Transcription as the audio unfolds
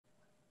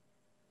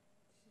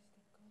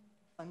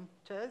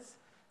SANCHEZ,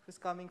 who's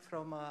coming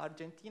from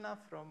Argentina,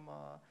 from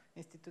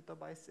Instituto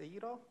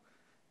Baseiro.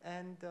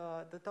 And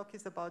the talk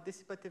is about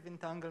dissipative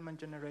entanglement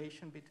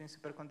generation between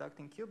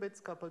superconducting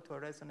qubits coupled to a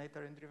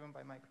resonator and driven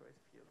by microwave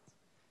fields.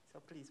 So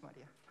please,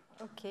 Maria.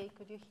 Okay,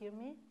 could you hear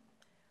me?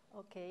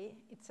 Okay,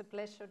 it's a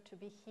pleasure to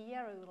be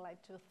here. I would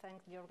like to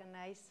thank the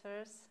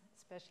organizers,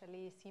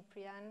 especially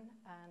Cyprian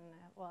and,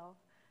 well,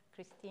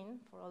 Christine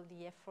for all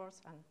the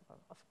efforts, and well,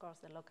 of course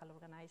the local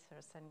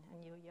organizers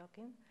and you,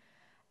 Joachim.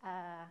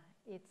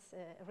 It's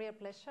a real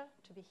pleasure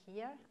to be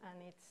here,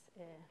 and it's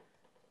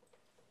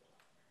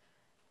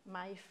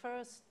my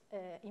first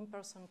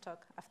in-person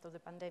talk after the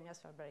pandemic,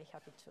 so I'm very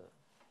happy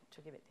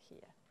to give it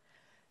here.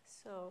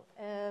 So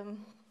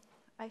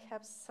I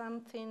have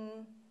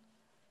something,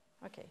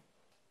 okay.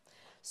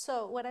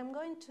 So what I'm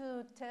going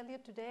to tell you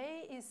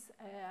today is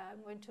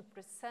I'm going to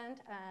present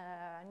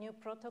a new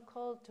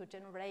protocol to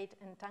generate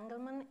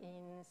entanglement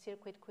in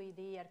circuit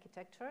QED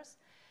architectures.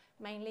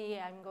 Mainly,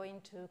 I'm going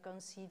to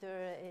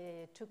consider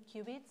two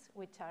qubits,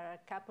 which are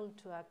coupled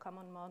to a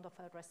common mode of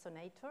a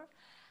resonator.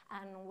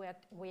 And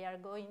what we are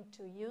going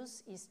to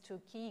use is two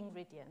key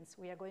ingredients.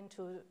 We are going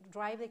to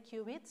drive the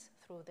qubits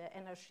through the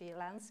energy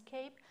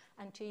landscape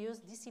and to use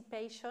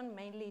dissipation,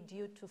 mainly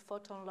due to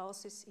photon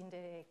losses in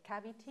the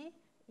cavity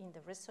in the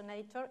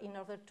resonator, in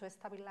order to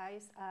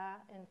stabilize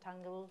an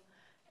entangled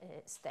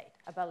state,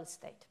 a bell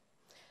state.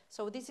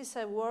 So this is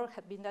a work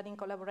that has been done in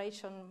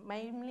collaboration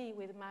mainly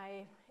with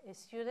my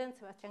student,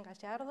 Sebastián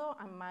Gallardo,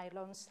 and my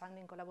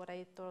long-standing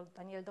collaborator,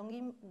 Daniel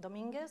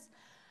Dominguez.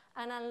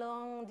 And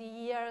along the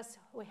years,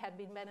 we have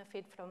been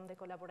benefit from the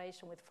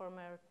collaboration with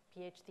former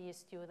PhD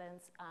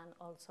students and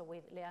also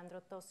with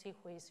Leandro Tosi,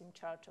 who is in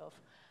charge of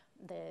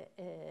the,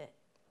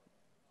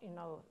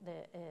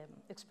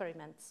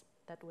 experiments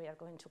that we are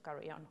going to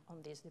carry on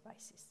these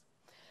devices.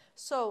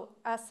 So,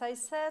 as I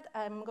said,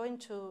 I'm going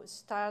to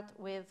start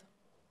with,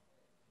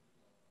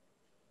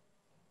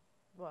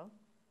 well,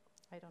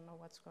 I don't know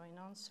what's going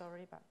on,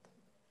 sorry, but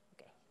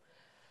okay.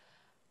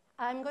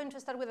 I'm going to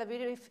start with a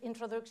brief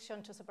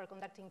introduction to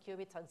superconducting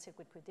qubits and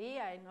circuit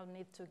QED. I don't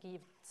need to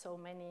give so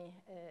many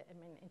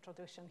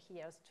introduction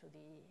here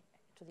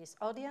to this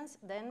audience.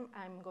 Then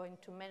I'm going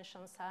to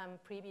mention some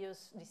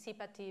previous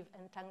dissipative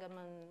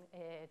entanglement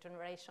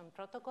generation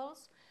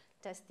protocols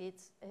tested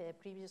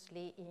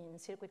previously in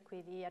circuit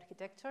QED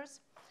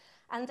architectures.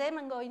 And then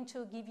I'm going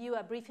to give you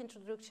a brief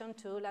introduction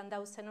to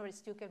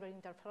Landau-Senour-Stueckelberg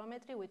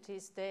interferometry, which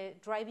is the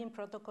driving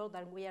protocol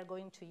that we are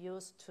going to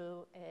use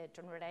to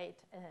generate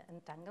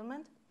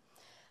entanglement.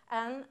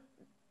 And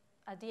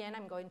at the end,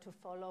 I'm going to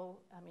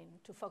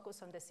to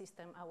focus on the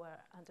system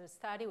under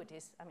study, which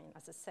is,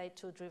 as I say,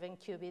 two driven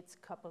qubits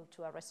coupled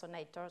to a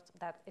resonator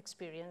that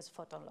experience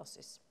photon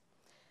losses.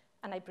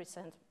 And I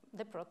present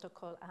the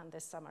protocol and the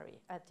summary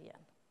at the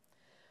end.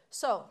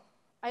 So,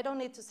 I don't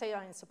need to say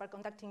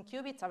superconducting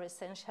qubits are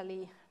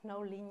essentially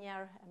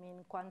no-linear,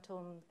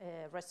 quantum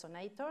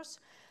resonators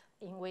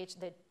in which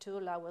the two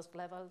lowest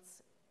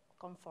levels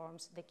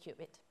conforms the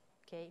qubit,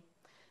 okay?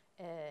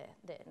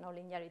 The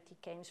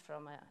no-linearity comes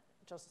from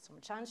just some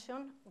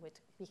junction, which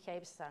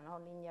behaves as a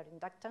non-linear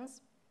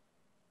inductance.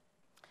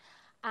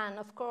 And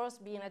of course,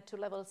 being a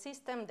two-level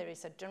system, there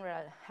is a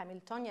general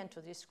Hamiltonian to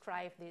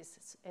describe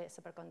these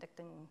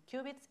superconducting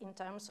qubits in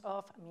terms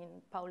of,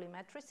 Pauli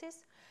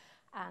matrices.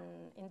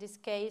 And in this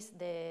case,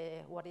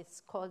 what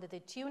is called the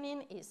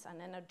tuning is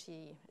an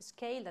energy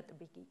scale that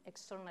will be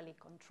externally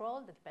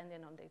controlled,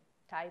 depending on the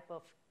type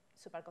of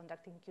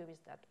superconducting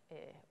qubits that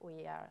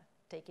we are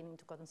taking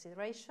into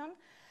consideration.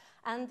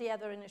 And the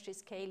other energy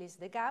scale is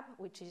the gap,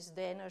 which is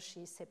the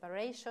energy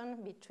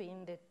separation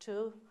between the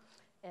two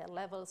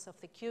levels of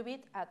the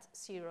qubit at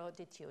zero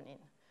detuning.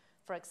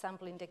 For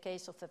example, in the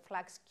case of the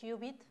flux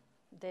qubit,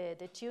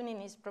 the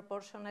tuning is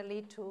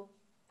proportionally to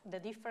the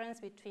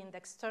difference between the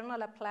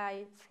external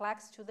applied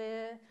flux to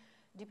the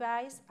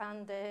device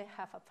and the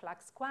half a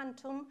flux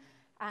quantum,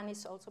 and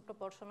is also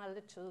proportional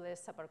to the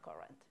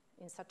supercurrent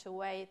in such a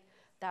way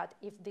that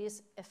if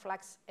this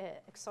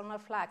external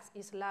flux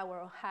is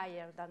lower or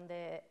higher than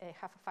the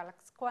half a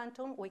flux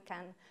quantum, we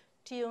can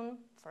tune,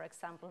 for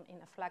example, in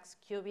a flux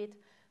qubit,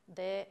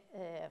 the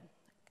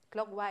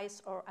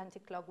clockwise or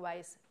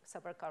anti-clockwise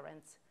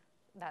supercurrents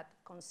that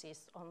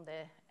consist on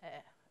the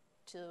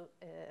two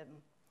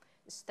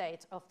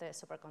state of the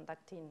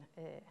superconducting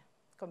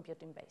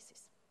computing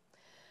basis.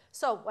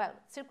 So, well,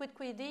 circuit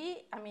QED,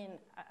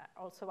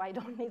 also I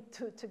don't need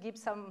to give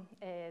some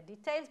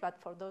details, but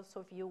for those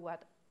of you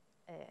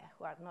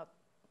who are not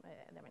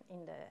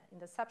in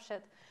the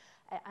subject,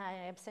 I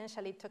am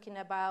essentially talking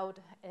about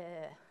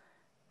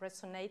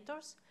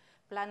resonators,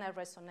 planar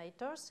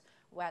resonators,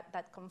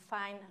 that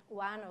confine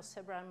one or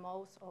several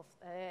modes of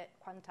a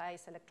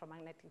quantized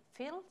electromagnetic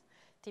field.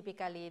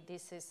 Typically,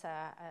 this is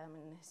a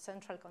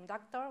central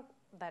conductor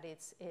that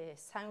is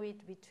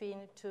sandwiched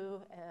between two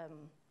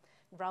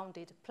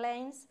grounded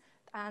planes,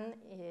 and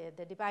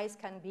the device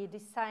can be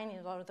designed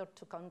in order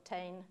to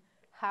contain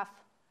half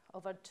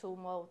over two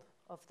mode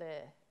of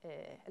the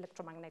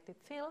electromagnetic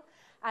field,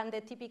 and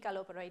the typical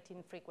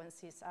operating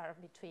frequencies are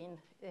between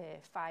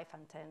 5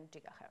 and 10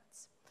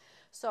 gigahertz.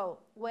 So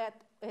what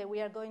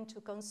we are going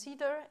to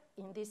consider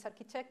in these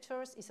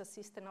architectures is a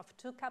system of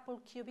two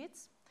coupled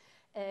qubits.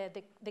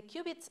 The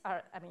qubits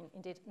are,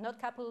 indeed not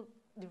coupled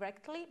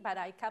directly, but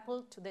are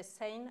coupled to the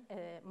same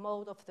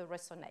mode of the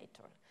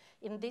resonator.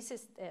 And this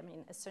is,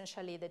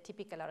 essentially the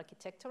typical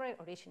architecture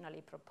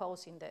originally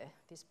proposed in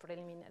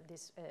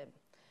this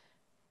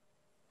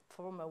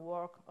former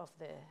work of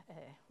the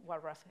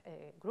Walraff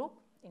group,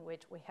 in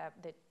which we have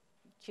the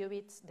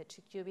qubits, the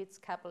two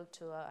qubits coupled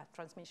to a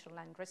transmission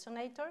line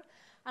resonator.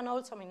 And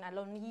also,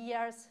 along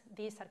years,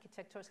 these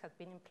architectures have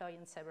been employed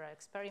in several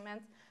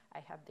experiments. I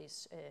have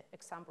this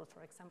example,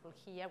 for example,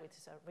 here, which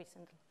is a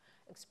recent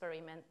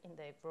experiment in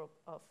the group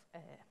of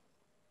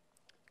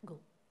GU.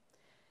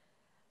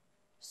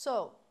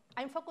 So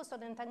I'm focused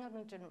on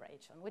entanglement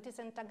generation. What is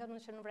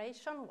entanglement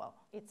generation? Well,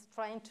 it's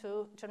trying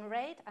to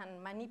generate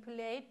and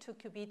manipulate two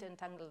qubit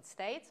entangled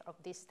states of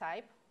this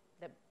type,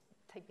 the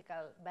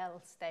typical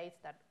Bell states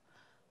that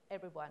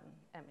everyone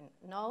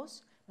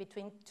knows,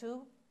 between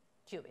two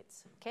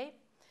qubits, okay?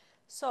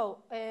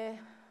 So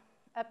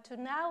up to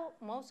now,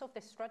 most of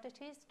the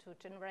strategies to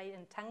generate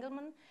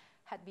entanglement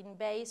had been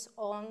based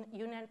on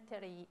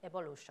unitary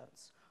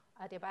evolutions,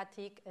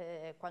 adiabatic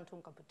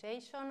quantum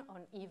computation,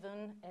 or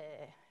even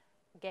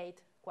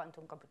gate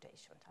quantum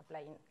computation,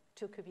 applying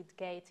two qubit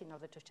gates in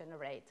order to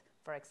generate,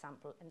 for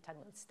example,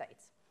 entangled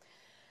states.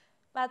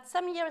 But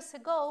some years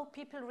ago,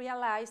 people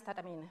realized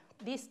that,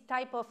 this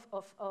type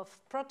of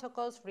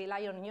protocols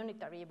rely on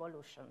unitary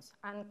evolutions,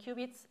 and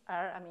qubits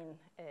are,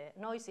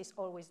 noise is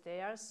always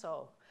there,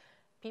 so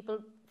people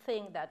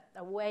think that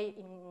a way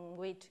in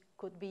which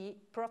could be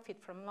profit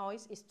from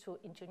noise is to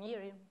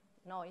engineer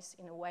noise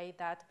in a way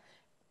that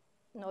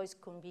noise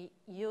can be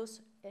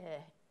used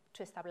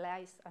to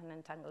stabilize an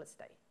entangled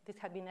state. These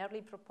have been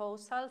early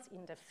proposals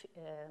in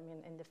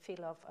the field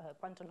of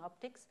quantum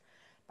optics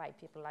by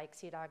people like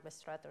Sirac,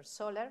 Bestrater,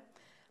 Soler.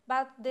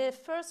 But the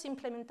first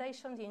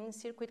implementations in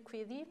circuit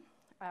QED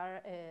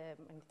are,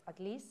 at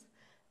least,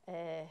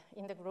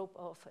 in the group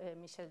of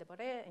Michel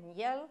Deboré in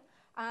Yale,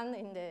 and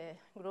in the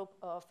group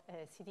of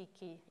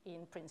Siddiqui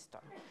in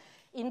Princeton.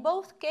 In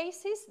both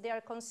cases, they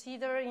are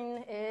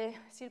considering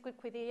circuit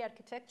QED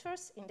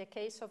architectures. In the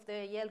case of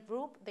the Yale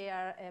group, they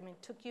are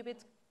two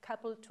qubits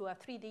coupled to a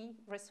 3D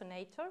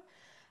resonator,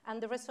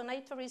 and the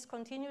resonator is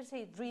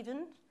continuously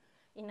driven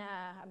in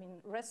a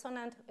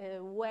resonant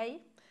way,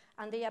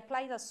 and they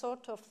applied a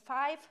sort of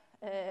 5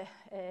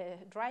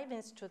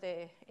 drivings to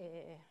the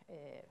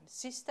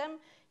system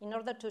in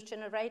order to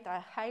generate a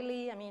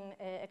highly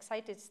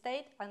excited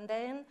state, and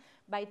then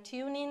by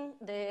tuning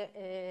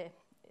the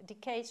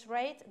decay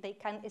rate, they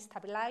can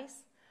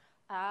stabilize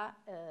an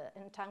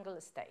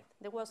entangled state.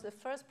 There was the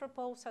first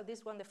proposal,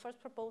 the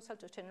first proposal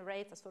to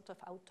generate a sort of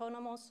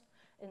autonomous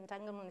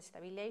entanglement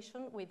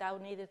stabilization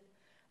without needed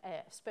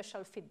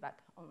special feedback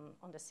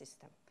on the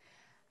system.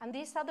 And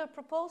this other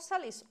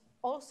proposal is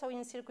also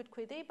in circuit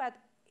QED, but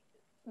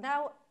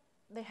now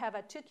they have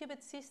a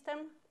 2-qubit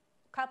system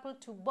coupled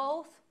to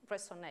both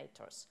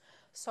resonators.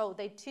 So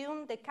they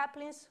tune the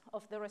couplings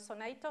of the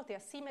resonator, the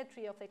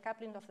asymmetry of the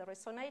coupling of the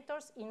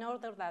resonators, in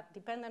order that,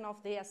 depending on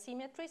the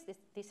asymmetries,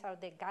 these are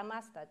the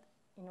gammas that,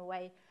 in a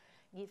way,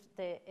 give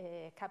the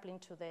coupling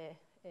to the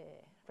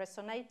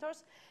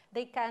resonators,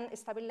 they can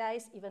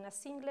stabilize even a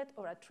singlet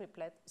or a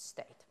triplet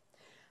state.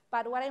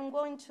 But what I'm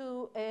going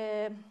to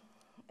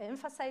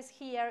emphasize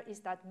here is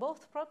that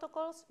both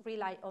protocols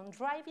rely on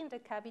driving the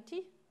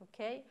cavity,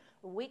 okay,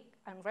 weak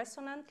and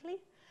resonantly,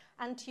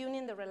 and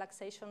tuning the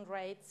relaxation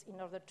rates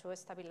in order to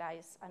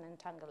stabilize an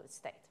entangled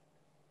state.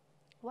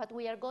 What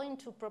we are going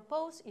to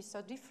propose is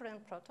a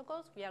different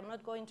protocols. We are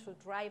not going to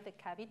drive the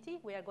cavity.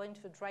 We are going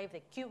to drive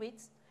the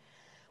qubits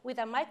with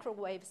a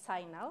microwave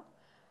signal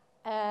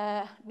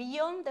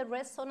beyond the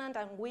resonant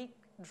and weak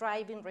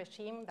driving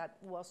regime that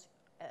was,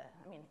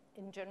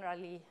 in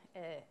generally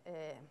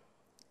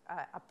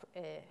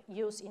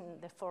used in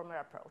the former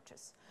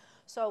approaches.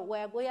 So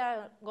what we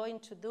are going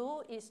to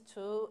do is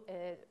to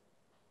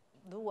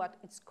do what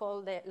is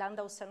called the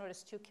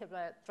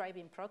Landau-Sennor-Stueckelberg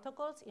driving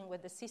protocols, in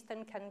which the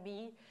system can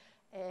be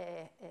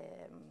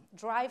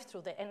drive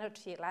through the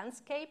energy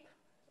landscape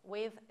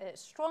with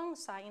strong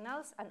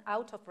signals and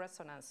out of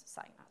resonance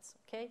signals,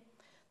 okay?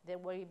 There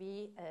will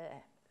be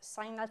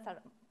signals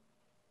that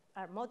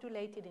are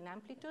modulated in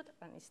amplitude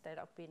and instead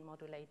of being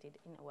modulated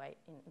in a way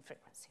in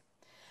frequency.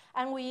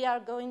 And we are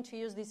going to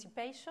use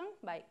dissipation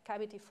by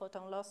cavity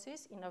photon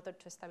losses in order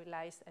to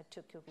stabilize a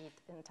 2-qubit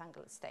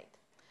entangled state.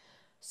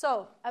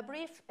 So a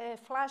brief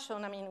flash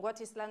on,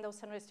 what is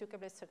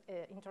Landau-Sennor-Stueckelberg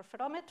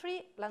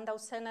interferometry.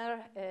 Landau-Sennor,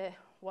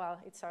 well,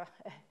 it's a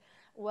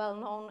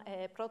well-known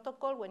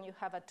protocol when you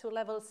have a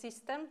two-level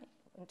system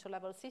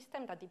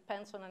that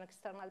depends on an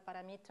external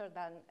parameter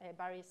that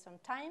varies on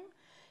time.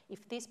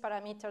 If this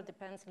parameter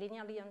depends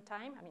linearly on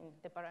time,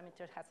 the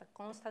parameter has a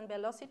constant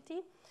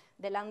velocity,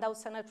 the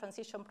Landau-Sennor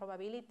transition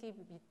probability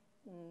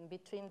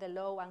between the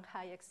low and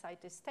high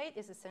excited state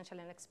is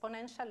essentially an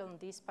exponential on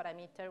this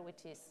parameter,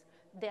 which is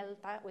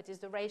delta, which is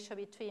the ratio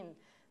between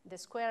the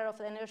square of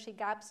the energy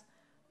gaps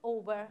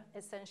over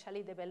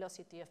essentially the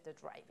velocity of the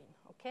driving,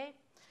 okay?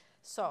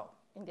 So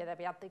in the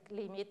adiabatic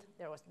limit,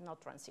 there was no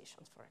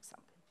transitions, for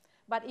example.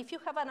 But if you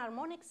have an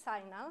harmonic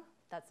signal,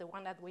 that's the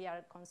one that we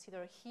are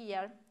considering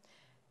here,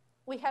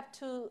 we have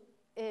to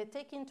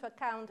take into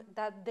account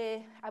that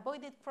the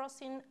avoided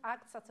crossing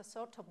acts as a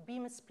sort of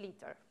beam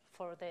splitter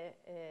for the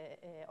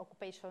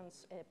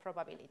occupation's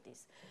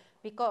probabilities.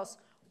 Because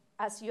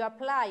as you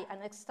apply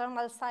an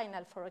external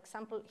signal, for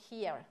example,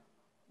 here,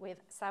 with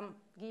some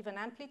given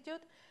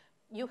amplitude,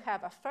 you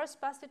have a first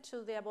passage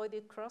to the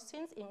avoided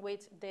crossings in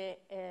which the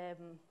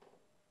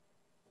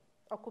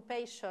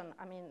occupation,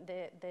 I mean,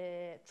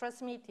 the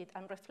transmitted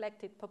and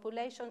reflected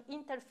population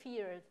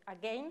interfered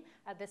again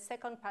at the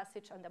second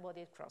passage on the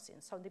avoided crossing.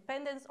 So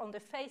dependence on the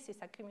phases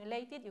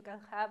accumulated, you can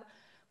have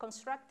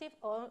constructive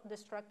or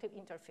destructive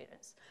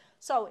interference.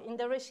 So in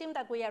the regime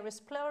that we are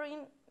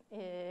exploring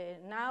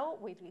now,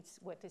 with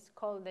what is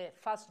called the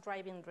fast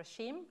driving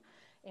regime,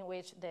 in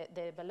which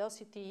the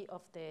velocity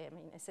of the, I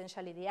mean,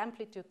 essentially the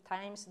amplitude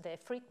times the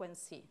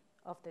frequency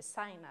of the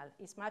signal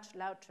is much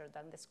larger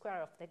than the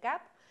square of the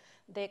gap,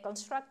 the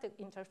constructive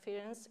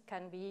interference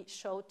can be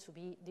shown to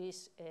be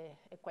this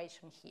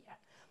equation here.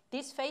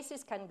 These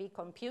phases can be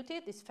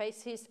computed. These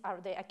phases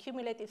are the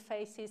accumulated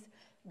phases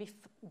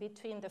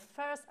between the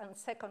first and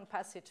second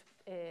passage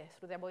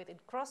through the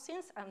avoided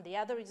crossings, and the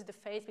other is the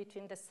phase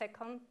between the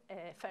second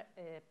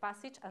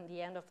passage and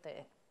the end of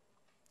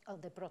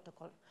the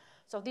protocol.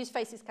 So these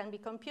phases can be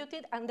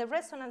computed, and the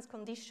resonance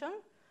condition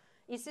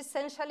is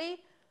essentially,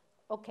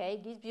 okay,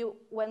 gives you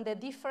when the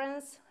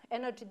difference,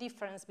 energy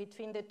difference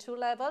between the two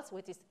levels,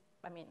 which is,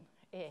 I mean,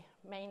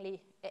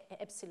 mainly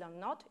epsilon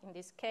naught in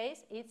this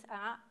case, it's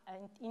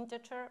an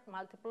integer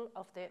multiple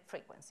of the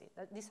frequency.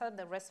 These are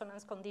the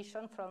resonance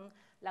conditions from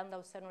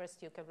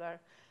Landau-Zenner-Stückebler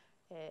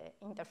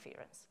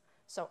interference.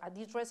 So at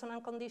this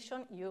resonance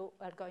condition, you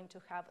are going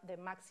to have the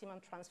maximum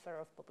transfer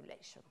of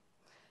population.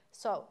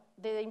 So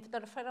the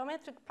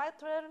interferometric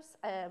patterns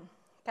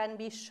can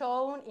be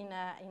shown in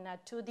a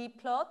 2D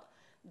plot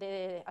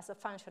as a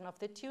function of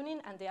the tuning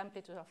and the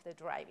amplitude of the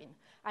driving.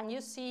 And you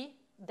see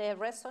the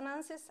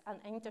resonances and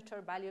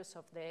integer values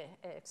of the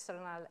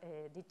external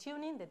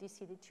detuning, the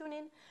DC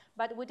detuning.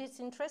 But what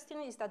is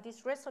interesting is that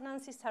these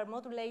resonances are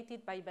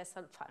modulated by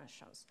Bessel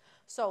functions.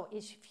 So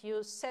if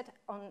you set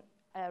on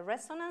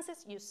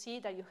resonances, you see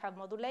that you have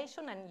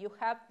modulation and you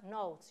have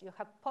nodes. You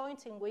have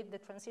points in which the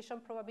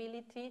transition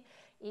probability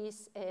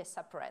is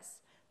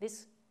suppressed.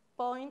 These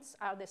points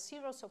are the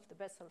zeros of the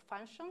Bessel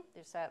function.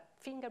 There's a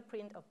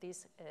fingerprint of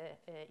this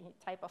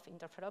type of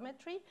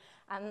interferometry,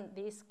 and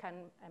this can,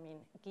 I mean,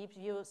 give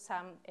you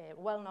some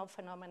well-known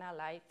phenomena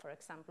like, for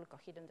example,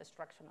 coherent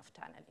destruction of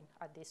tunneling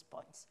at these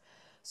points.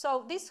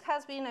 So this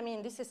has been, I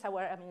mean, this is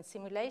our, I mean,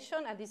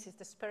 simulation, and this is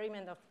the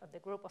experiment of the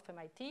group of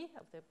MIT,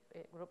 of the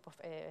group of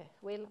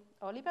Will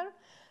Oliver.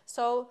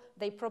 So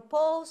they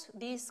propose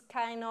this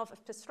kind of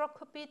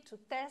spectroscopy to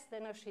test the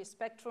energy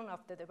spectrum of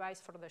the device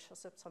for the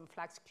Josephson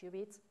flux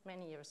qubits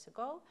many years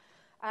ago.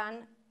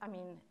 And, I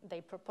mean,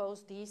 they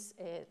propose this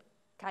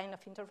kind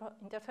of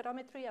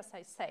interferometry, as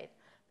I said.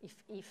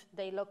 If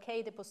they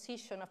locate the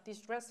position of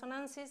these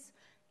resonances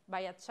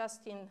by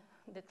adjusting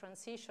the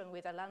transition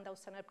with a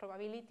Landau-Zenner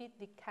probability,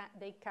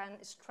 they can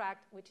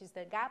extract which is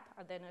the gap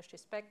at the energy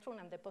spectrum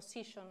and the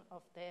position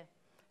of the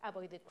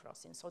avoided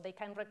crossing. So they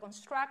can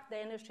reconstruct the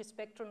energy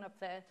spectrum of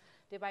the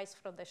device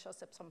from the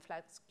Josephson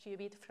flux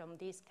qubit from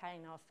this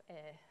kind of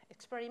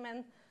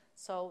experiment.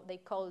 So they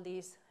call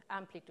this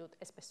amplitude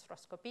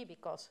spectroscopy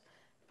because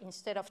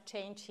instead of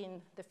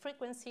changing the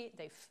frequency,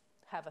 they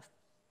have a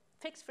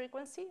fixed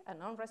frequency, a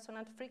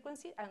non-resonant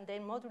frequency, and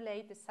then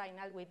modulate the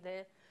signal with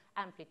the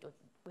amplitude,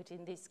 which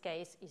in this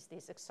case is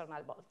this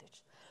external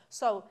voltage.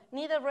 So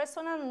neither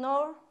resonant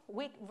nor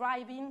weak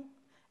driving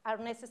are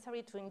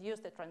necessary to induce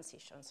the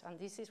transitions. And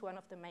this is one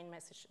of the main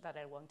messages that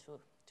I want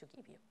to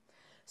give you.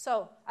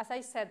 So as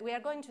I said, we are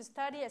going to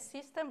study a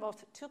system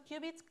of two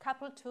qubits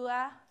coupled to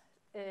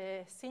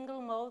a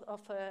single mode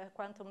of a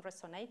quantum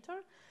resonator.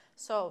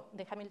 So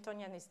the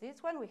Hamiltonian is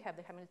this one. We have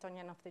the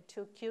Hamiltonian of the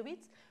two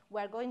qubits. We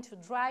are going to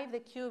drive the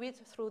qubits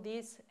through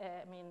this,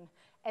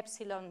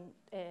 epsilon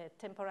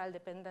temporal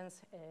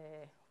dependence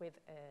with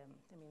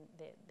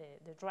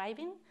the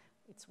driving.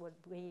 It will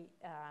be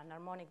an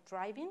harmonic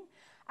driving.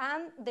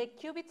 And the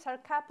qubits are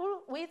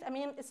coupled with,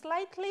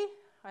 slightly,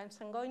 as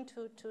I'm going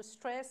to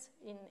stress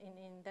in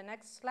the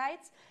next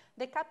slides,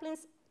 the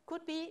couplings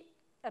could be,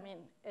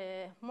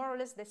 more or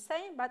less the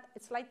same, but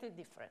it's slightly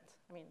different.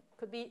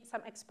 Could be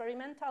some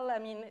experimental,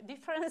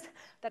 difference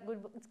that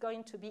is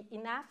going to be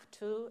enough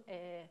to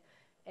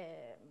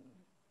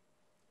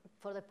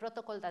for the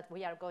protocol that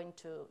we are going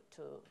to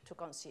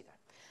consider.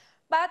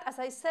 But as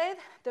I said,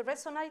 the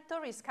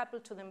resonator is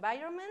coupled to the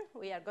environment.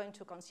 We are going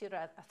to consider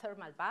a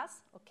thermal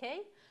bus, okay?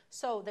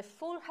 So the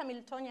full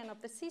Hamiltonian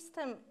of the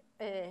system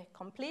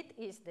complete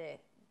is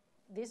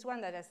this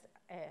one that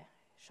I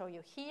show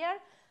you here.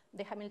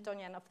 the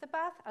Hamiltonian of the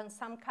bath, and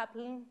some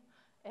coupling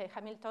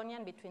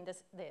Hamiltonian between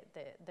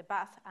the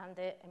bath and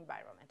the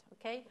environment,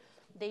 okay?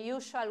 The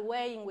usual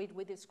way in which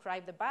we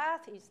describe the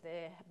bath is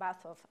the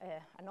bath of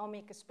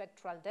anomic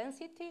spectral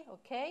density,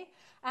 okay?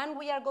 And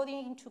we are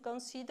going to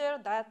consider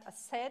that, as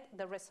said,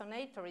 the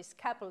resonator is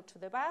coupled to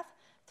the bath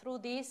through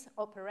this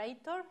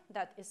operator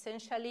that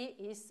essentially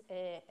is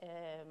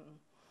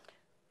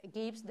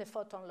gives the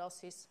photon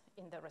losses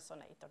in the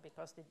resonator,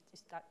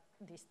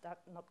 this does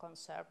not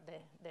conserve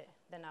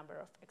the number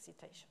of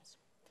excitations.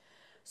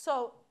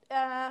 So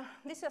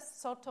this is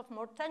sort of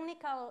more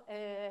technical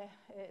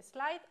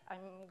slide.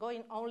 I'm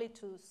going only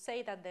to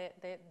say that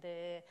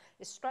the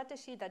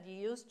strategy that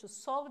you use to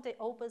solve the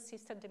open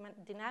system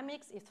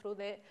dynamics is through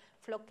the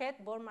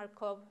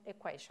Floquet-Born-Markov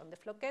equation. The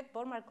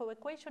Floquet-Born-Markov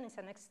equation is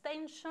an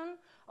extension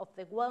of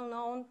the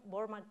well-known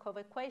Born-Markov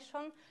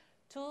equation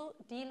to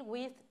deal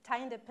with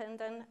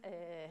time-dependent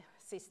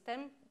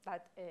system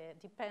that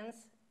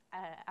depends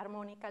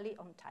harmonically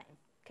on time,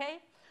 okay?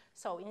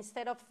 So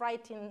instead of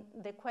writing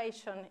the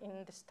equation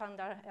in the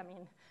standard,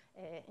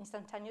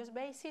 instantaneous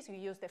basis, you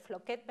use the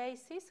Floquet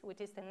basis, which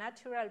is the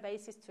natural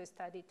basis to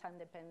study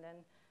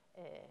time-dependent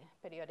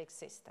periodic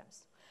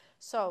systems.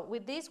 So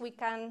with this, we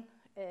can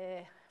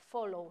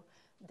follow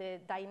the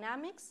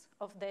dynamics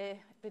of the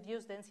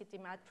reduced density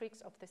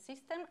matrix of the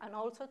system, and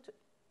also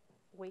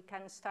we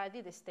can study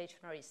the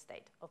stationary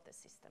state of the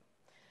system.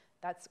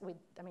 That's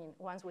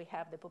once we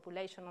have the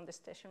population on the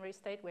stationary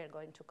state, we are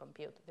going to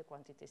compute the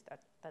quantities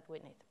that we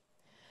need.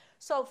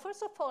 So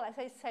first of all, as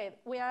I said,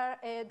 we are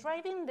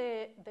driving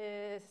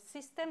the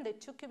system, the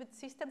 2-qubit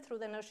system, through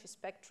the energy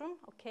spectrum,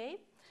 okay,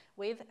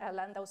 with a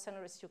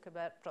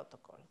Landau-Zener-Zuckerberg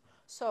protocol.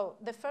 So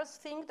the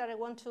first thing that I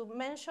want to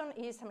mention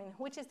is,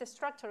 which is the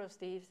structure of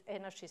this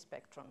energy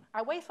spectrum.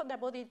 Away from the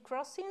embodied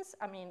crossings,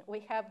 we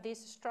have this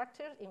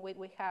structure in which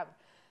we have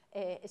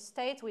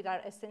states which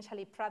are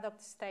essentially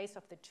product states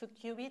of the 2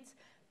 qubits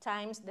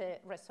times the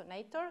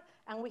resonator,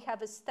 and we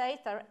have a state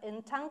that are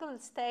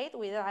entangled state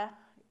with a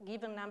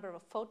given number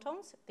of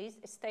photons. These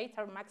states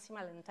are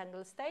maximal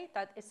entangled state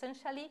that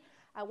essentially,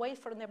 away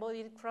from the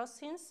embodied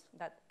crossings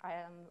that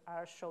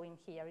are showing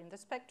here in the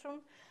spectrum,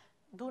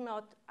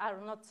 are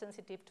not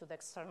sensitive to the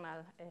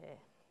external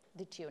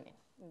detuning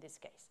in this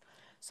case.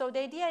 So the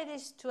idea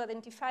is to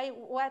identify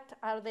what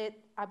are the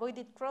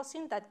avoided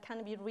crossings that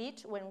can be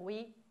reached when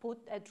we put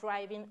a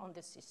driving on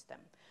the system.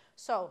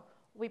 So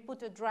we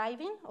put a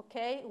driving,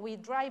 okay? We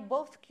drive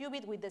both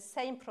qubits with the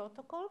same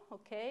protocol,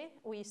 okay?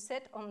 We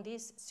set on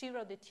this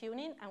 0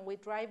 detuning, and we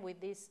drive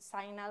with this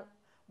signal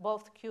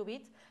both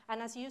qubits.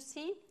 And as you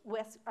see,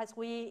 as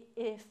we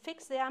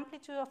fix the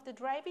amplitude of the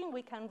driving,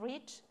 we can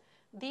reach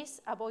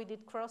these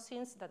avoided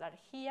crossings that are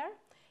here.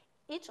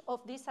 Each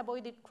of these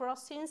avoided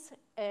crossings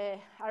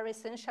are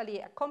essentially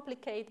a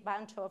complicated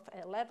bunch of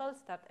levels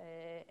that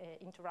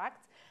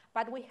interact,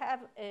 but we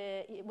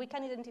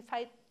can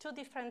identify 2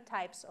 different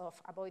types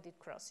of avoided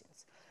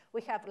crossings.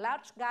 We have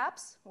large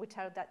gaps, which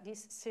are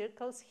these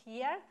circles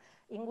here,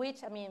 in which,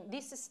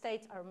 these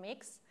states are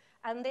mixed,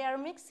 and they are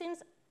mixing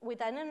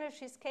with an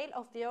energy scale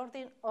of the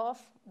order of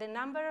the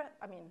number,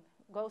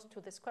 goes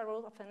to the square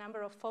root of the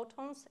number of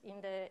photons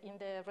in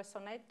the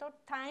resonator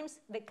times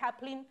the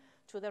coupling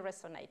to the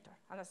resonator.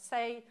 And as I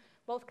say,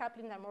 both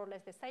coupling are more or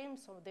less the same,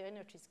 so the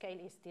energy scale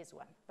is this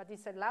one. But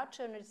it's a large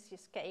energy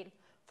scale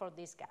for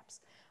these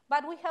gaps.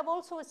 But we have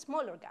also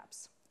smaller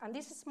gaps. And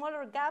these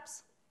smaller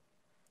gaps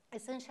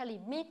essentially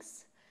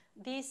mix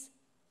this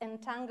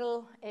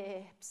entangled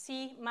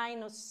C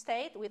minus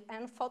state with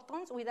n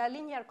photons with a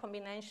linear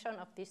combination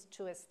of these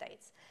 2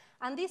 states.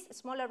 And these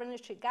smaller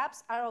energy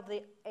gaps are of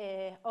the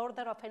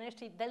order of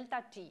energy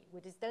delta T,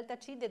 which is delta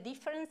T, the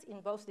difference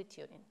in both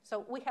detuning.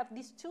 So we have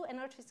these 2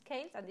 energy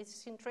scales, and this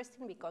is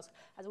interesting because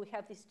as we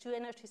have these 2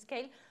 energy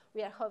scales,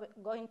 we are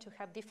going to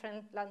have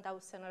different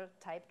Landau-Zener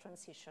type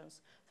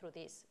transitions through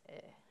these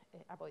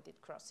avoided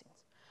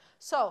crossings.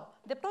 So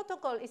the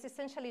protocol is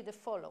essentially the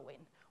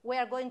following. We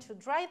are going to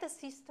drive the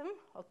system,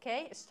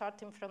 okay,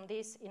 starting from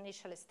this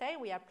initial state.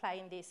 We are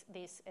applying this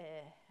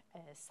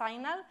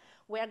signal.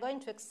 We are going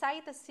to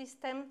excite the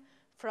system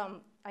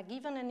from a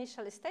given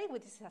initial state,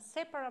 which is a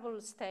separable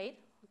state,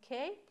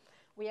 okay?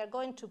 We are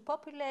going to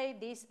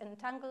populate this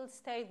entangled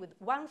state with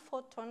 1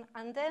 photon,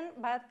 and then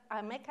by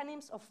a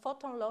mechanism of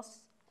photon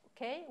loss,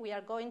 okay, we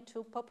are going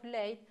to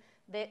populate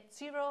the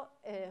 0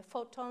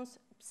 photons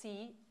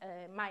C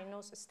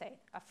minus state,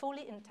 a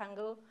fully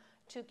entangled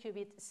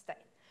 2-qubit state.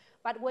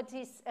 But what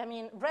is,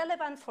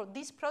 relevant for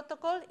this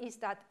protocol is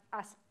that,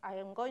 as I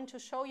am going to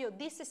show you,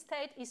 this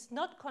state is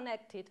not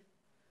connected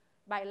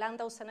by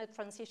Landau-Zener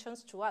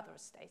transitions to other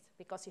states.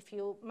 Because if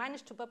you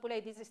manage to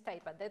populate this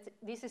state, but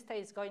this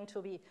state is going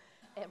to be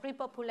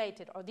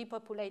repopulated or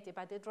depopulated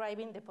by the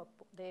driving,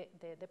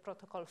 the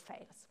protocol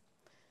fails.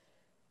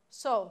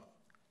 So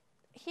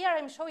here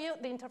I'm showing you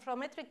the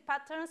interferometric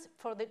patterns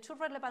for the 2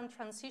 relevant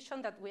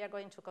transitions that we are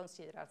going to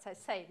consider. As I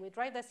say, we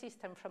drive the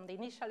system from the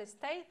initial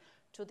state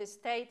to the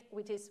state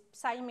which is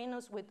psi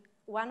minus with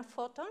 1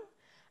 photon.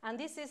 And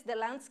this is the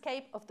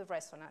landscape of the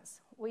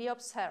resonance. We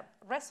observe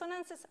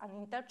resonances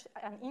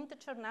and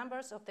integer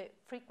numbers of the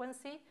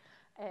frequency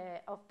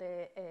of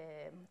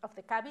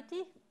the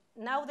cavity.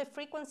 Now the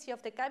frequency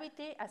of the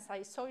cavity, as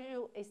I showed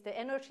you, is the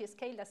energy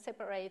scale that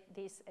separates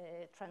this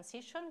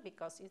transition,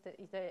 because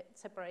it's the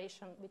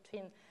separation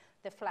between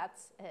the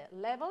flats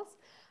levels.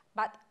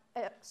 But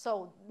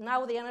so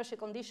now the energy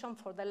condition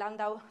for the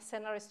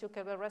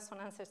Landau-Zener-Stueckelberg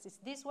resonances is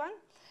this one.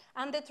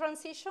 And the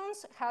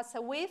transitions has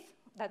a width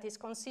that is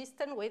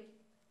consistent with,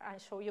 I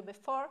showed you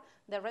before,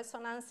 the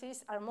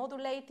resonances are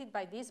modulated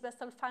by these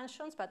Bessel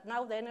functions, but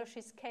now the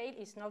energy scale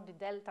is not the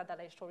delta that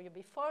I showed you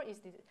before,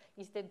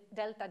 is the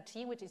delta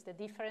G, which is the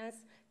difference,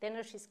 the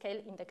energy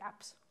scale in the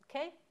gaps,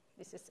 okay?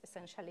 This is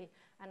essentially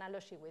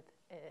analogy with,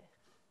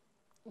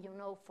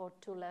 for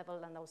two-level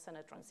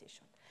Landau-Zener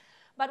transition.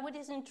 But what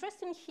is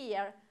interesting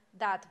here,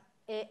 that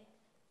a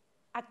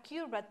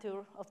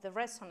curvature of the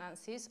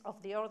resonances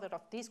of the order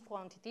of this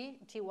quantity,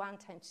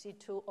 G1 times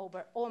G2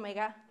 over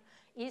omega,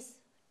 is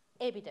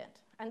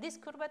evident. And this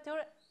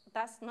curvature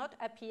does not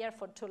appear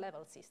for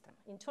two-level system.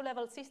 In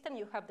two-level system,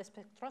 you have the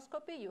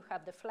spectroscopy, you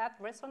have the flat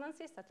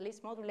resonances, at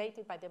least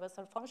modulated by the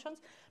Bessel functions,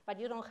 but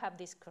you don't have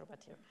this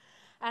curvature.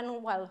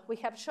 And well, we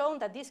have shown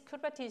that this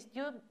curvature is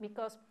due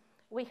because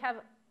we have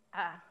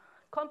a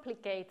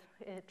complicated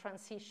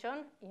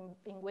transition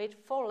in which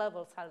 4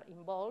 levels are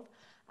involved,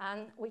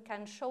 and we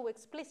can show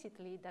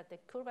explicitly that the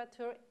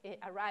curvature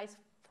arises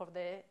for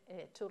the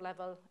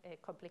two-level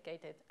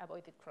complicated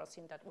avoided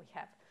crossing that we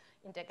have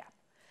in the gap.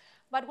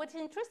 But what's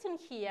interesting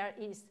here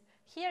is,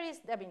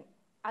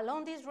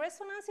 along these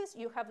resonances,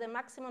 you have the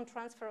maximum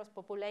transfer of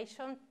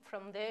population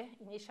from the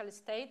initial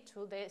state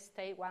to the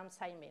state 1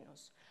 psi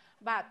minus.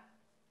 But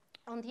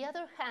on the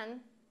other hand,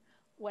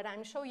 what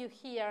I'm showing you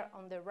here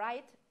on the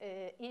right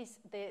is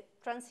the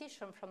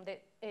transition from the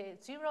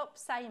 0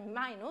 psi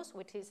minus,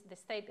 which is the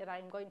state that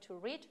I'm going to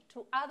reach,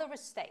 to other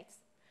states.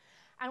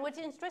 And what's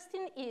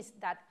interesting is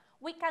that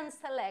we can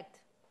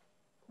select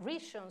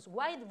regions,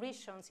 wide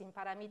regions in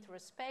parameter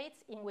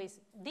space in which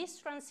this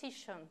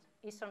transition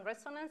is on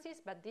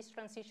resonances, but this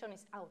transition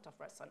is out of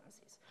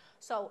resonances.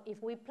 So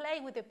if we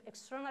play with the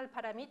external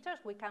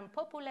parameters, we can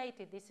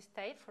populate this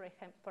state, for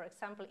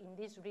example, in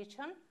this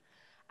region,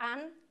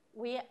 and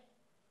we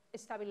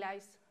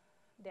stabilize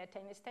the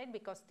attained state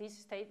because this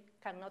state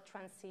cannot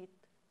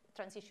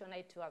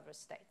transitionate to other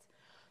states.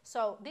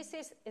 So this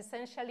is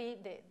essentially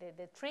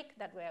the trick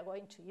that we are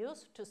going to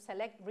use to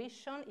select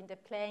region in the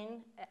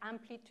plane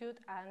amplitude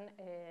and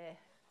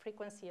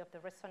frequency of the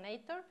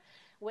resonator,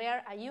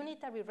 where a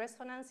unitary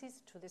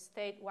resonances to the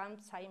state 1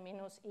 psi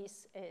minus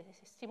is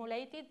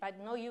stimulated, but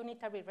no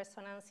unitary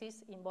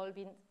resonances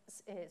involving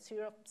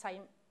 0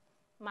 psi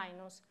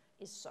minus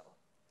is so.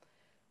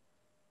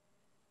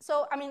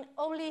 So,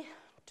 only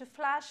to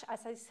flash,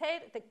 as I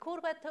said, the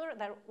curvature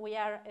that we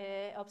are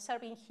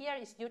observing here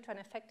is due to an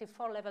effective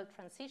 4-level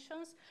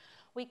transitions.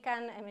 We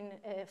can,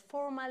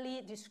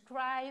 formally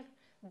describe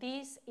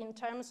this in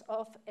terms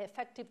of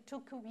effective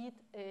 2-qubit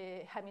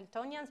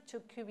Hamiltonians,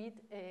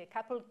 2-qubit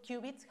coupled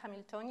qubits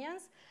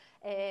Hamiltonians.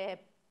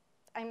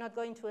 I'm not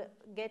going to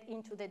get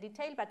into the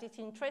detail, but it's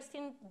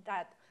interesting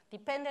that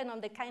depending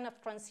on the kind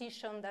of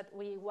transition that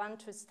we want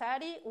to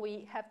study,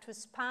 we have to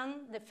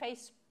span the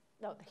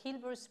the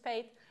Hilbert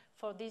space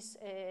for this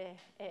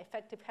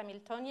effective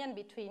Hamiltonian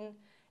between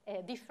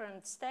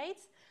different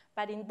states.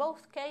 But in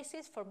both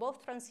cases, for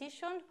both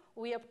transitions,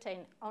 we obtain,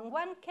 on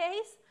one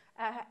case,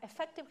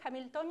 effective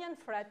Hamiltonian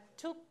for a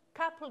 2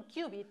 coupled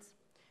qubits,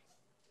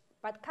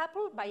 but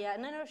coupled by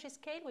an energy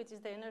scale, which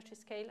is the energy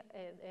scale,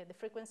 the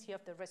frequency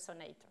of the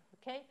resonator,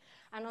 okay?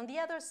 And on the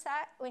other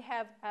side, we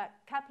have a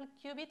coupled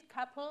qubit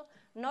coupled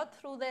not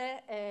through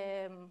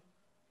the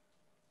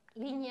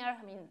linear,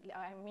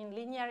 I mean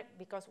linear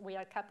because we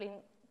are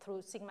coupling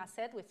through sigma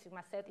z, which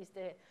sigma z is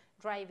the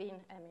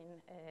driving,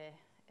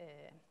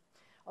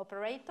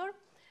 operator.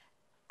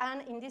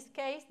 And in this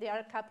case, they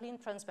are coupling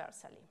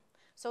transversally.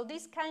 So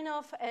this kind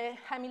of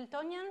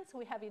Hamiltonians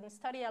we have been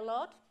studying a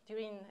lot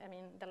during,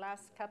 the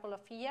last couple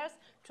of years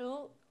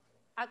to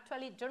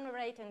actually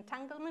generate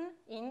entanglement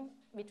in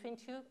between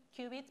 2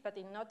 qubits, but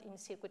not in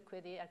circuit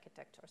QED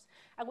architectures.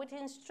 And what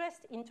is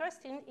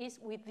interesting is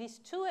with these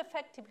 2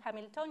 effective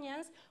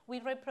Hamiltonians, we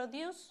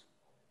reproduce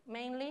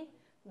mainly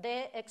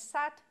the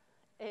exact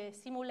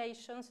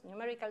simulations,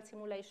 numerical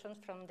simulations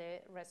from the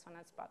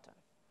resonance pattern.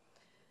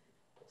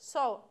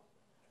 So,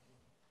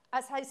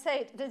 as I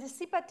said, the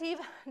dissipative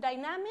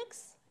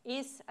dynamics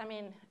is,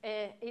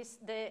 is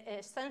the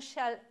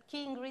essential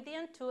key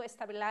ingredient to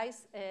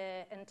stabilize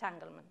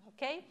entanglement,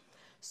 okay?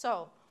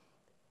 So,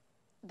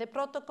 the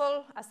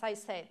protocol, as I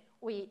said,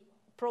 we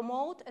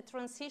promote a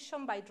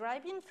transition by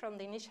driving from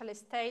the initial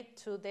state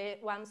to the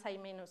 1 psi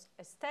minus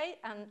state,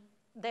 and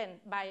then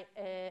by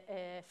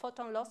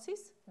photon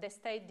losses, the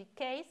state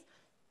decays,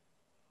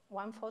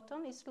 1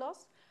 photon is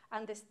lost,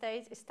 and the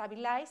state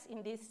stabilizes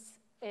in this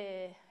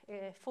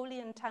fully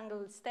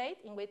entangled state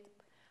in which,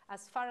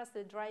 as far as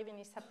the driving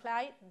is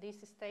applied, this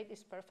state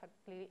is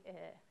perfectly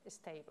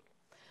stable.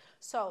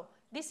 So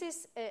this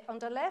is, on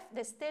the left,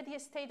 the steady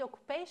state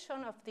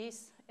occupation of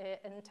this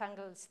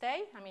entangled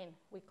state. I mean,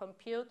 we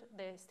compute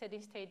the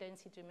steady state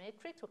density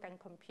matrix. We can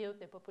compute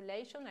the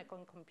population. I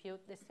can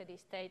compute the steady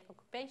state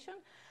occupation.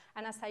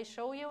 And as I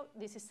show you,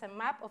 this is a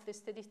map of the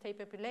steady state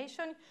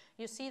population.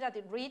 You see that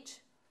it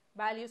reached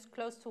values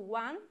close to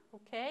 1,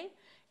 okay,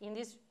 in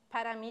this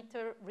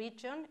parameter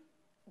region,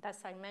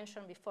 as I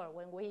mentioned before,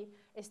 when we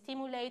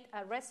stimulate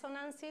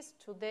resonances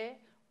to the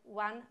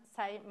 1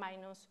 psi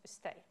minus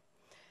state.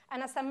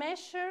 And as a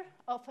measure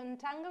of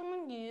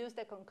entanglement, you use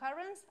the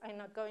concurrence. I'm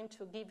not going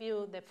to give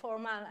you the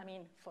formal, I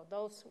mean, for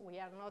those we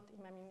are not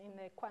in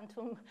the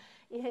quantum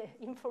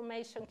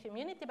information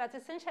community, but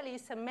essentially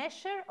it's a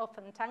measure of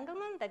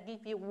entanglement that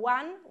gives you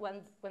 1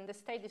 when the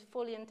state is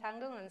fully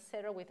entangled and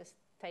 0 with the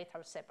state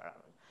are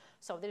separable.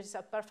 So there is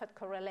a perfect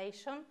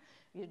correlation.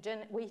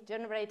 We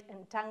generate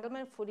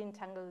entanglement, fully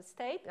entangled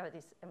state. That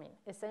is, I mean,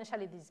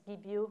 essentially this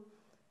gives you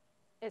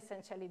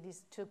essentially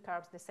these two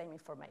curves the same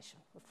information,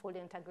 a fully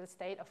entangled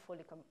state of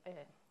fully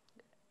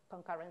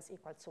concurrence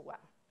equal to 1.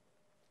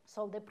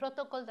 So the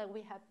protocol that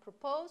we have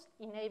proposed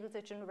enables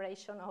the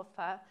generation of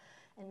an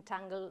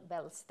entangled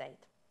Bell state.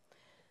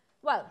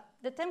 Well,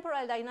 the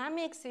temporal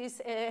dynamics is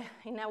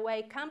in a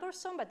way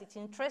cumbersome, but it's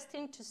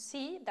interesting to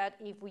see that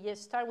if we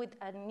start with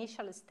an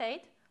initial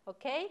state,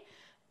 okay,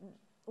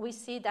 we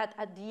see that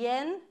at the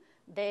end,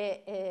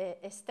 the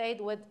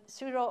state with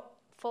 0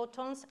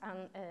 photons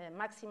and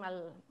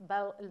maximal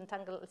Bell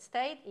entangled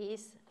state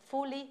is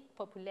fully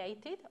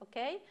populated,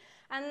 okay?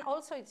 And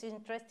also it's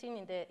interesting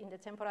in the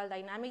temporal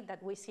dynamic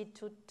that we see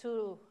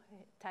two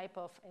type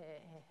of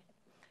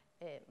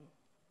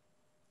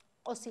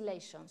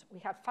oscillations. We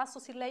have fast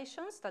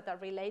oscillations that are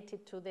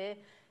related to the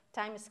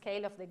time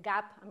scale of the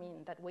gap, I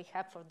mean, that we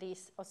have for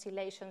these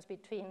oscillations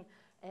between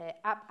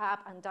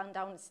up and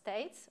down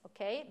states,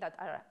 okay, that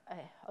are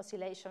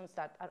oscillations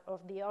that are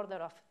of the order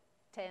of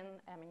 10,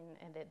 I mean,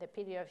 and the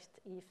period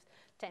is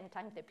 10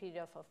 times the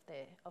period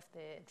of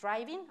the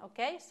driving,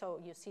 okay?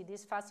 So you see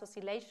this fast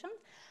oscillation.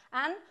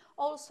 And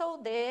also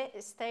the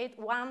state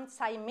 1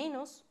 psi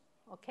minus,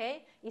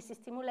 okay, is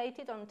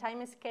stimulated on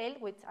time scale,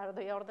 which are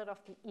the order of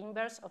the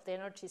inverse of the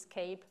energy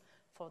scale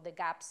for the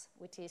gaps,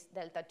 which is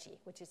delta G,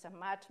 which is a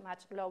much,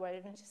 much lower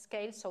energy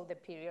scale, so the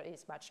period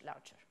is much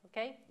larger,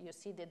 okay? You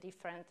see the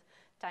different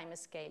time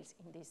scales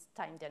in these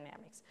time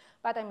dynamics.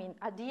 But I mean,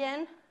 at the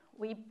end,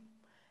 we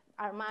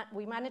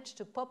managed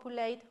to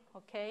populate,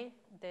 okay,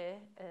 the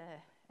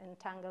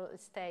entangled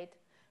state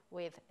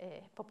with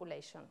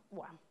population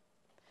 1.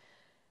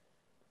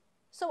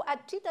 So I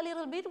cheat a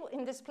little bit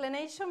in the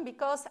explanation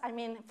because, I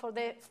mean, for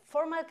the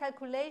formal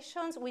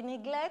calculations, we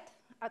neglect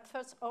at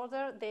first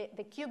order the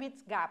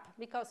qubits gap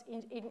because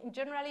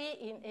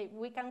generally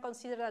we can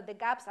consider that the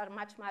gaps are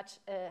much, much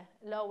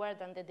lower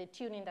than the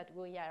tuning that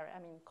we are, I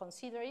mean,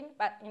 considering.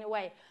 But in a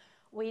way,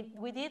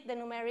 we did the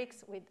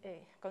numerics with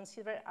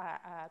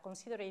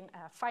considering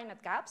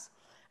finite gaps,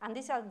 and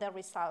these are the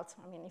results.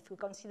 I mean, if we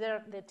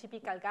consider the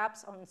typical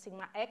gaps on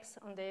sigma x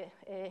on the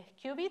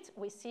qubits,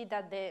 we see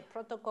that the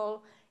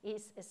protocol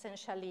is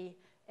essentially,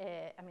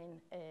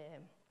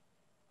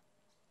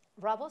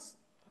 robust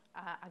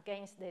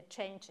against the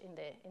change in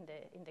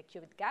the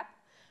qubit gap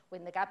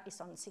when the gap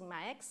is on sigma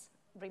x.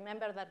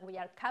 Remember that we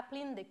are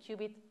coupling the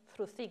qubit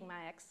through sigma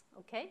x,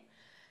 okay?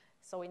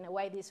 So in a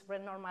way, this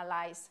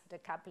renormalized the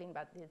coupling,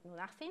 but did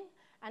nothing.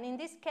 And in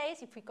this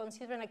case, if we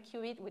consider a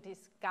qubit with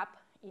this gap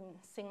in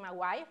sigma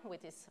y,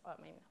 which is,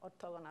 I mean,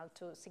 orthogonal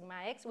to sigma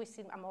x, we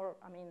see a more,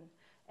 I mean,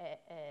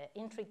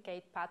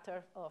 intricate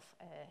pattern of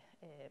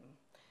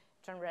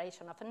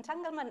generation of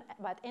entanglement.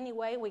 But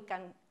anyway, we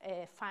can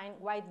find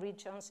wide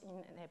regions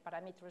in a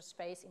parameter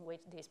space in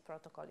which this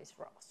protocol is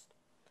robust.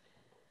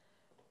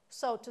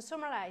 So to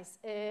summarize,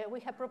 we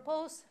have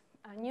proposed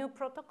a new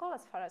protocol,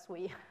 as far as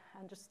we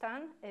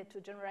understand, to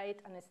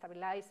generate and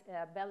stabilize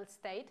a Bell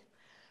state,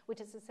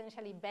 which is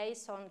essentially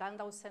based on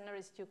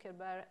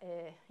Landau-Zener-Zuckerberg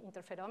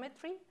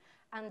interferometry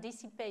and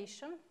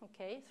dissipation,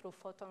 okay, through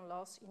photon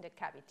loss in the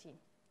cavity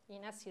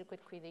in a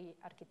circuit QED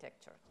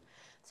architecture.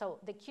 So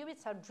the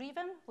qubits are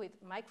driven with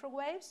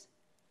microwaves,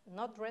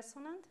 not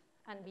resonant,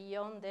 and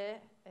beyond the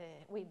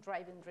with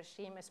driving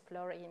regime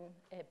explored in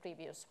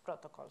previous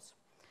protocols.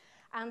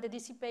 And the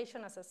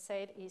dissipation, as I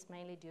said, is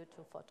mainly due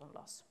to photon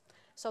loss.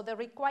 So the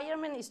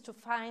requirement is to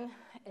find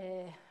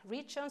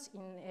regions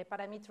in a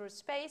parameter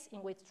space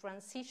in which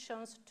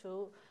transitions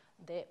to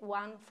the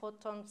 1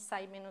 photon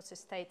psi minus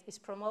state is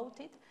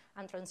promoted,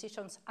 and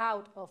transitions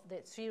out of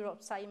the 0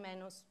 psi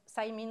minus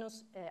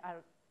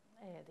are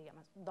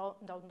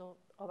don't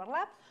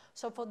overlap.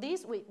 So for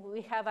this,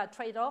 we have a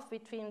trade-off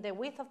between the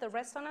width of the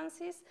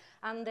resonances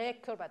and the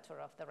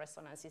curvature of the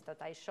resonances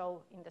that I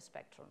show in the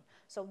spectrum.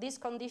 So this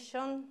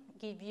condition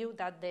gives you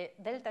that the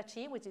delta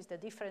G, which is the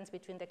difference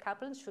between the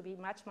couplings, should be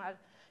much more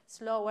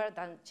slower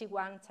than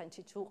G1 times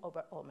G2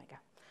 over omega.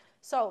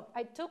 So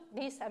I took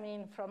this, I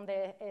mean, from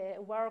the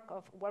work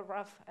of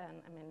Woodruff,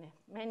 and I mean,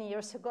 many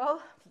years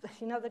ago,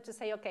 in order to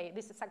say, okay,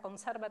 this is a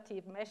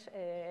conservative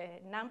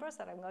numbers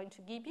that I'm going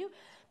to give you,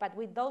 but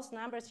with those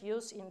numbers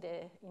used in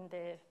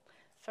the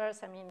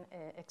first,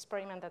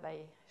 experiment that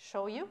I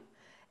show you,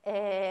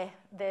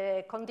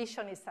 the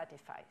condition is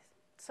satisfied.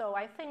 So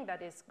I think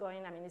that it's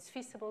going, it's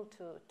feasible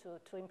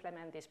to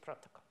implement this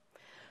protocol.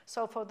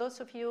 So for those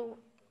of you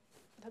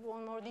that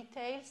want more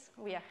details,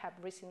 we have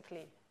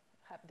recently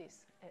had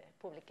this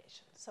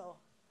publication. So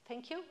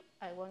thank you.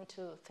 I want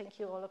to thank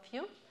you, all of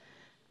you,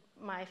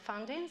 my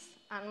findings,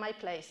 and my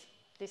place.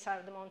 These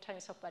are the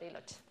mountains of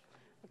Bariloche.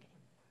 Okay.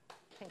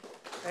 Thank you.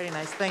 Very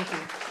nice. Thank you.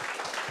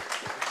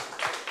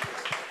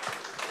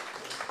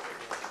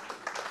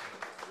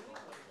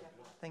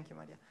 Thank you,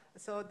 Maria.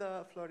 So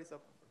the floor is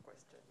open for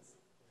questions.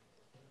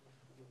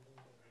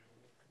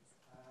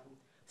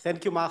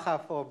 Thank you, Maja,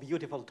 for a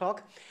beautiful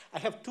talk. I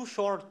have two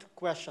short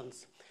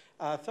questions.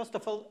 First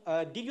of all,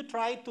 did you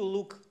try to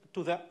look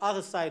to the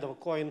other side of a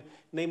coin,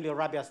 namely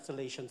Rabi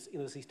oscillations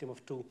in a system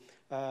of two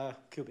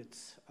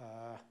qubits?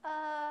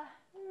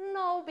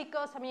 No,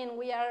 because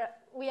we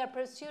are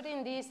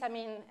pursuing this.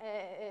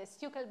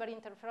 Stukelberg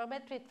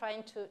interferometry,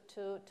 trying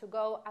to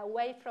go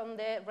away from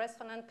the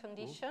resonant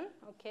condition.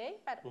 Okay,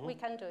 but we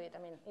can do it.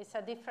 It's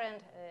a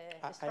different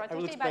strategy. I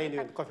will explain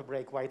you in the coffee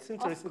break why it's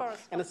interesting. Of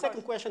course. And the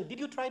second question: did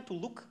you try to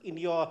look in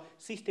your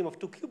system of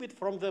two qubits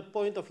from the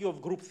point of view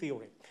of group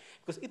theory?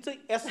 Because it's a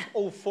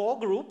SO4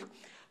 group,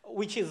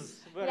 which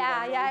is very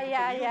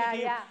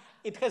yeah.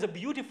 It has a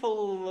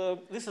beautiful,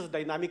 this is a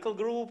dynamical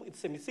group,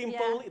 it's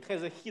semi-simple, it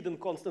has a hidden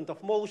constant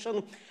of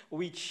motion,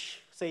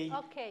 which say...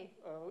 Okay.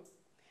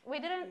 We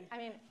didn't,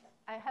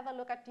 I have a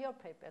look at your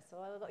paper,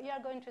 so you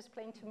are going to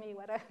explain to me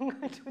what I'm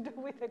going to do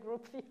with the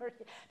group theory.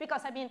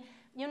 Because,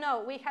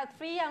 we had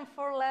 3 and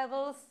 4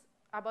 levels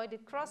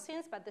avoided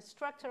crossings, but the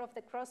structure of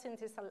the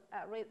crossings is, a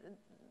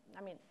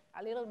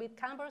little bit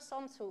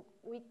cumbersome, so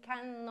we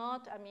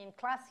cannot,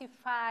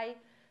 classify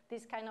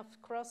this kind of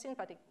crossing,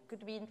 but it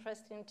could be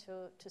interesting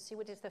to see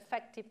what is the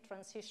effective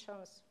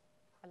transitions,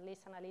 at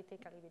least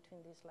analytically,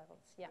 between these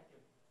levels. Yeah.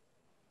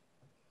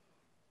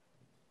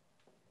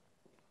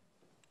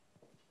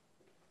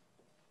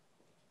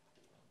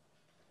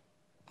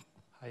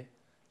 Hi.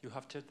 You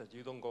have checked that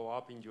you don't go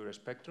up in your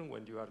spectrum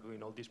when you are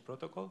doing all this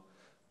protocol,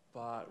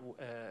 but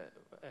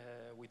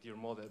with your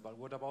model. But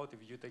what about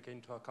if you take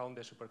into account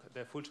the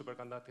full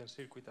superconducting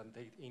circuit and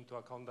take into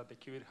account that the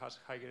qubit has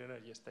higher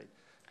energy state?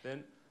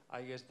 Then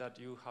I guess that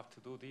you have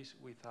to do this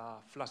with a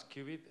flash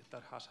qubit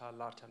that has a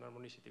large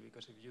anharmonicity,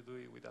 because if you do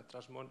it with a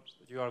transmon,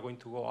 you are going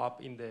to go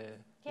up in the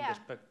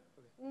spectrum.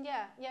 Okay.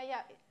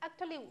 Yeah.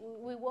 Actually,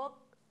 we work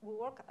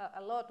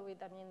a lot with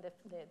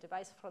the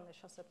device from the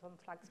Josephson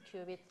flash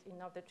qubit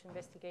in order to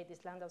investigate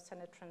these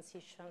Landau-Sennett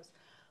transitions.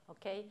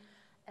 Okay.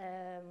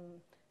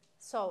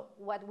 So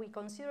what we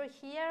consider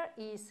here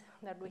is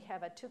that we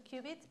have 2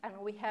 qubits, and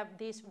we have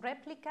this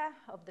replica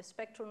of the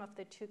spectrum of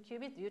the 2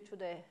 qubits due to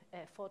the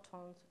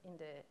photons in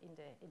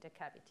the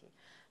cavity.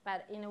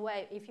 But in a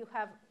way, if you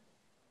have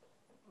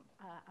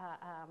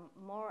a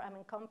more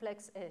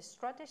complex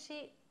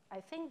strategy, I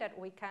think that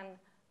we can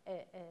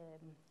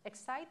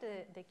excite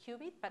the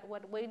qubit. But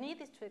what we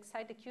need is to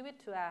excite the qubit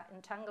to an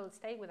entangled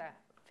state with a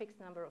fixed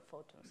number of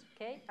photons.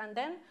 Okay, and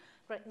then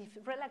if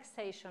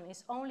relaxation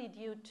is only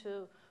due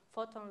to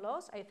photon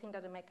loss, I think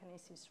that the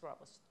mechanism is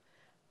robust.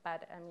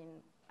 But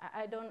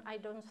I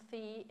don't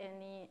see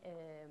any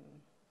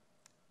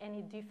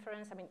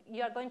difference.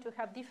 You are going to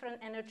have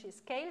different energy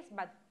scales,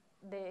 but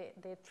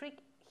the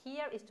trick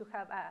here is to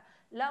have a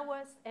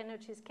lowest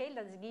energy scale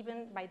that is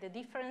given by the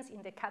difference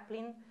in the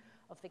coupling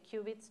of the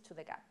qubits to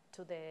the gap,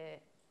 to the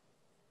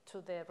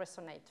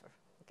resonator.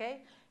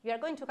 Okay, you are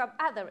going to have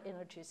other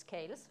energy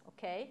scales.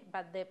 Okay,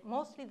 but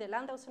mostly the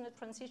Landau-Sennett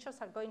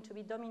transitions are going to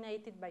be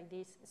dominated by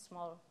these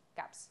small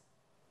gaps.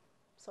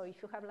 So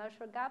if you have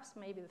larger gaps,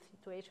 maybe the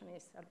situation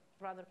is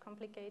rather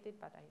complicated,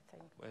 but I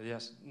think... Well,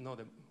 yes, no.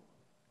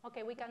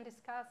 Okay, we can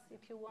discuss,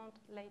 if you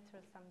want,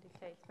 later some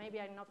details. Maybe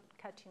I'm not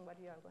catching what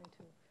you are going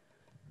to...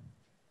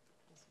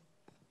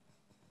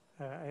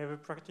 I have a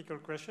practical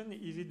question.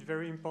 Is it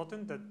very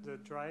important that the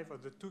drive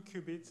of the 2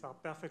 qubits are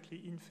perfectly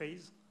in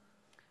phase?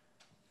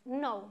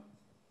 No.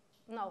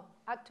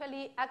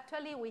 Actually,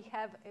 we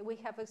have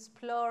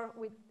explored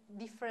with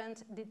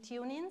different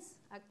detunings.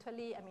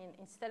 Actually,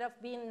 instead of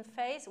being in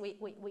phase, we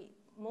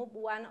move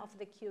one of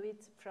the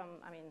qubits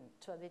from,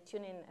 to a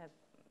detuning,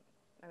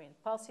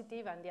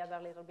 positive, and the other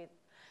a little bit.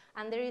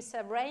 And there is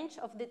a range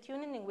of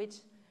detuning in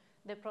which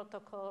the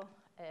protocol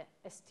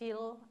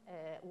still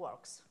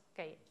works.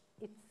 Okay,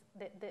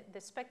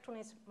 the spectrum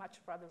is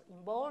much rather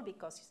involved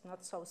because it's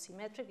not so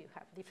symmetric. You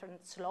have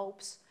different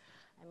slopes.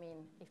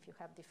 If you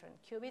have different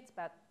qubits,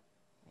 but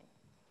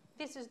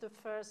this is the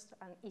first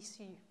and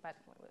easy, but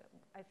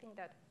I think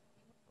that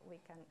we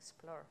can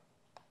explore,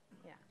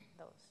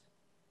 those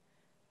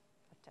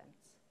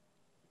attempts.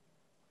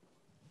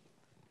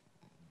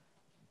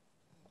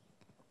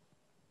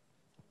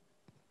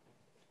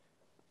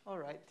 All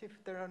right,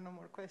 if there are no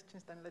more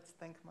questions, then let's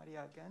thank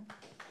Maria again.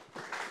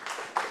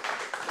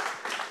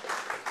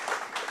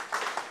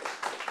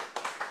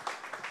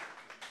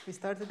 We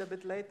started a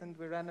bit late and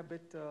we ran a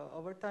bit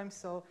over time,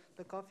 so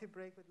the coffee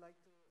break would like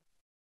to...